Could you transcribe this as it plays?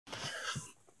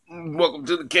Welcome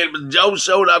to the Cannabis Joe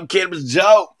Show, and I'm Cannabis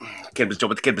Joe. Cannabis Joe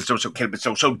with the Cannabis Joe Show,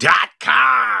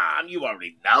 CannabisJoeShow.com. You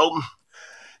already know.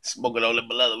 Smoking on the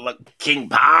motherfucking King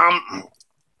Palm.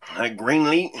 That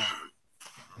green leaf.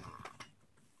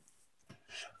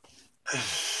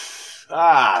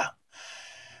 Got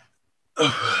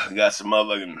some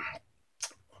motherfucking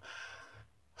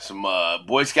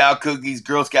Boy Scout cookies,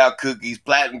 Girl Scout cookies,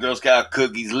 Platinum Girl Scout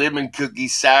cookies, lemon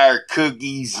cookies, sour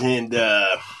cookies, and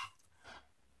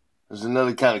there's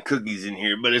another kind of cookies in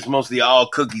here, but it's mostly all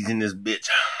cookies in this bitch.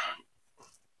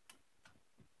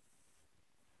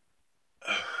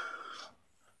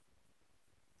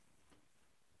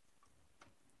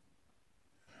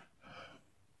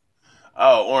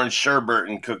 Oh, orange sherbet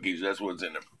and cookies. That's what's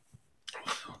in them.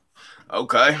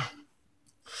 Okay.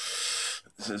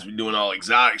 Since we're doing all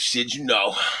exotic shit, you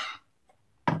know.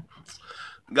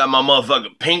 Got my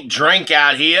motherfucking pink drink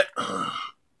out here.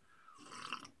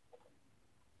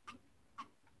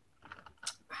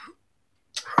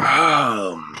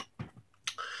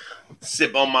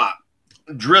 Sip on my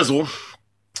drizzle.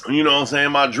 You know what I'm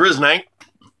saying? My drizzling.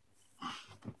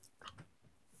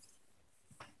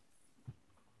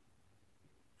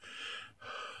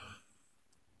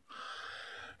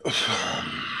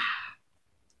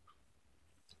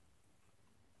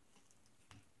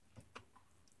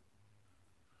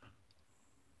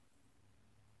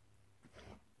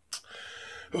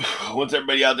 What's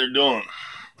everybody out there doing?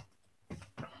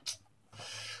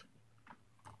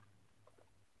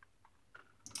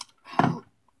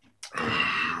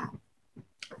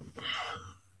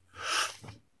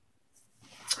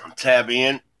 Tab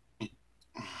in.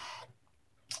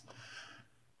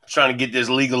 Trying to get this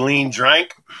legal lean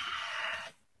drink.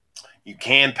 You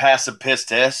can pass a piss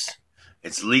test.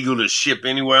 It's legal to ship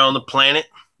anywhere on the planet.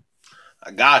 I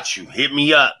got you. Hit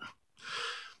me up.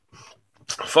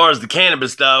 As far as the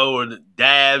cannabis, though, or the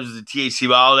dabs, the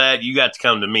THC, all that, you got to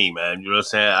come to me, man. You know what I'm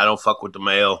saying? I don't fuck with the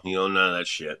mail. You know, none of that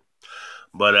shit.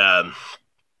 But,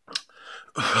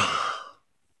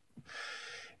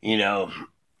 you know,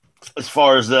 as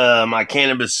far as my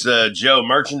Cannabis Joe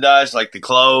merchandise, like the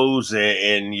clothes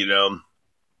and, you know,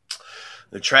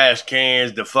 the trash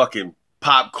cans, the fucking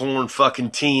popcorn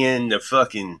fucking tin, the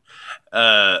fucking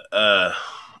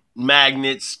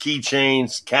magnets,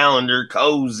 keychains, calendar,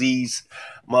 cozies,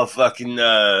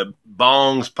 motherfucking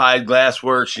bongs, pied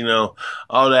glassworks, you know,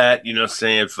 all that, you know what I'm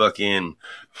saying, fucking,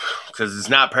 because it's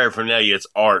not paraphernalia, it's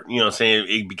art, you know what I'm saying,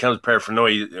 it becomes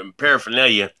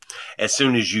paraphernalia as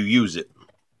soon as you use it.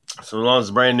 So as long as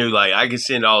it's brand new, like, I can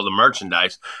send all the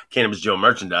merchandise, Cannabis Joe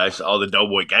merchandise, all the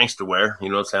Doughboy gangster wear, you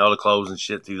know what I'm saying, all the clothes and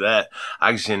shit through that.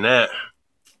 I can send that.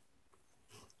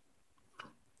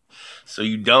 So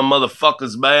you dumb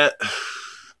motherfuckers, man,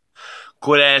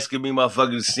 quit asking me,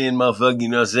 motherfucker, to send motherfucker, you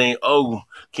know what I'm saying? Oh,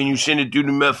 can you send it through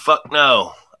the mail? Fuck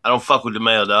no. I don't fuck with the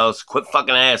mail, dogs. Quit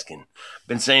fucking asking.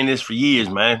 Been saying this for years,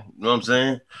 man. You know what I'm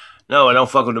saying? No, I don't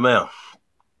fuck with the mail.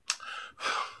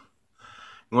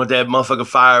 You want that motherfucker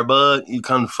fire, bud? You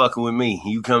come fucking with me.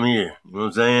 You come here. You know what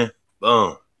I'm saying?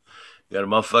 Boom. You got a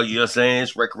motherfucker, you know what I'm saying?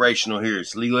 It's recreational here.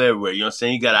 It's legal everywhere. You know what I'm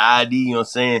saying? You got an ID, you know what I'm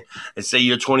saying? And say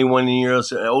you're 21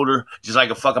 years older, just like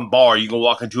a fucking bar. You can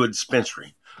walk into a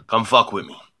dispensary. Come fuck with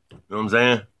me. You know what I'm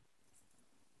saying?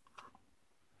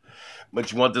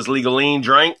 But you want this legal lean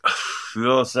drink? You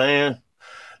know what I'm saying?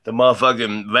 The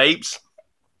motherfucking vapes,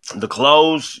 the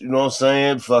clothes, you know what I'm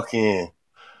saying? Fucking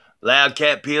loud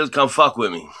cat pills, come fuck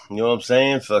with me. You know what I'm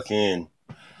saying? Fucking,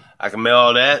 I can mail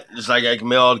all that, just like I can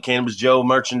mail all the Cannabis Joe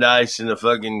merchandise and the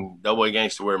fucking Doughboy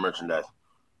Gangster Wear merchandise.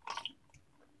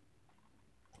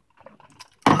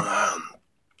 But,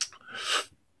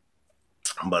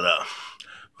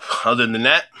 other than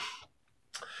that,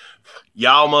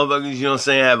 y'all motherfuckers, you know what I'm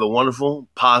saying, have a wonderful,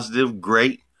 positive,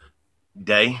 great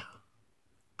day,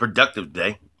 productive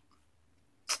day.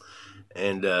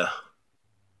 And,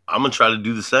 I'm going to try to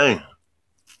do the same.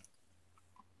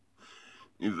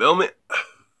 You feel me?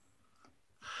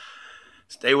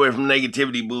 Stay away from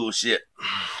negativity bullshit.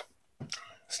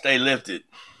 Stay lifted.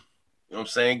 You know what I'm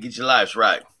saying? Get your lives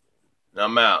right.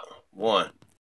 I'm out. 1.